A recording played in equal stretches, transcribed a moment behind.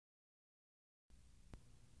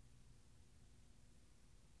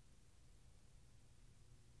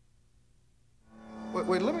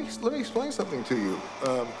Wait, let me explain something to you.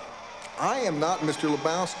 I am not Mr.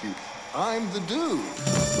 Lebowski. I'm the dude.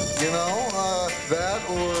 You know, that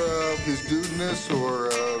or his dudeness or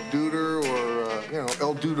duder or, you know,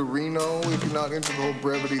 El Duderino if you're not into the whole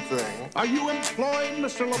brevity thing. Are you employed,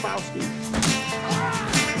 Mr. Lebowski?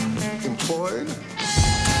 Employed?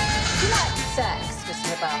 Not sex,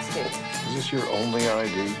 Mr. Lebowski. Is this your only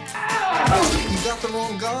ID? You got the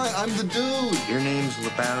wrong guy. I'm the dude. Your name's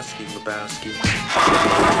Lebowski.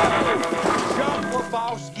 John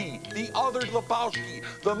Lebowski, the other Lebowski,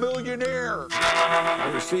 the millionaire.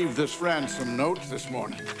 I received this ransom note this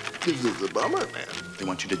morning. This is a bummer, man. They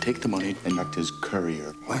want you to take the money and act as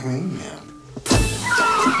courier. What do you mean, man?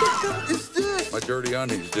 Is this? My dirty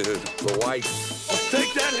undies, dude. The white. Let's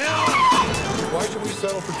take that hell! Why should we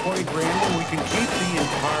settle for 20 grand when we can keep the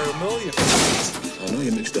entire million? I know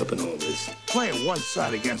you're mixed up in all this. Playing one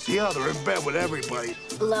side against the other in bed with everybody.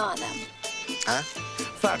 Blow on them. Huh?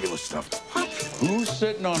 Fabulous stuff. What? Who's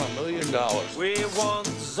sitting on $1 million? We want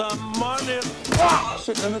some money.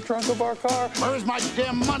 Sitting in the trunk of our car. Where's my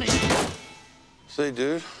damn money? Say,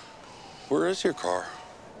 dude, where is your car?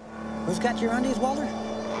 Who's got your undies, Walter?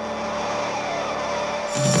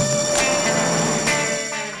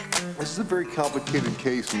 This is a very complicated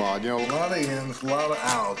case, Maud. You know, a lot of ins, a lot of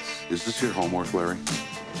outs. Is this your homework, Larry?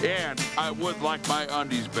 And I would like my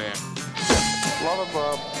undies back. A lot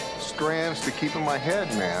of strands to keep in my head,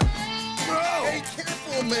 man. Bro! Hey,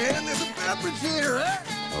 careful, man. There's a beverage here, huh?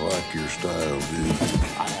 I like your style, dude.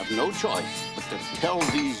 I have no choice but to tell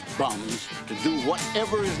these bums to do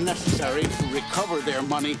whatever is necessary to recover their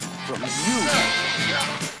money from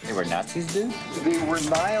you. They were Nazis, dude? They were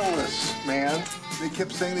nihilists, man. They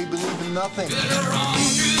kept saying they believed in nothing. Better run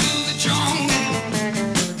through the jungle.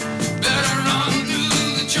 Better run through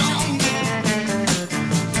the jungle.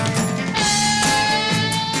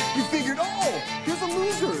 You figured, oh, here's a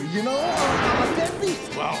loser, you know, a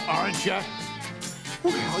deadbeat. Well, aren't you?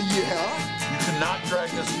 Well, yeah. You cannot drag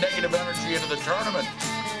this negative energy into the tournament.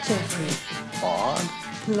 Jeffrey, On.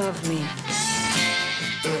 love me.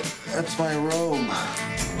 That's my robe.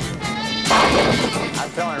 I'm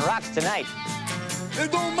throwing rocks tonight. It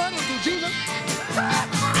don't matter, Jesus.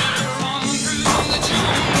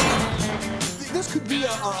 This could be a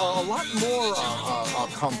lot more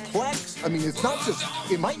complex. I mean, it's not just,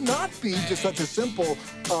 it might not be just such a simple,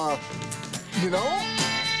 you know?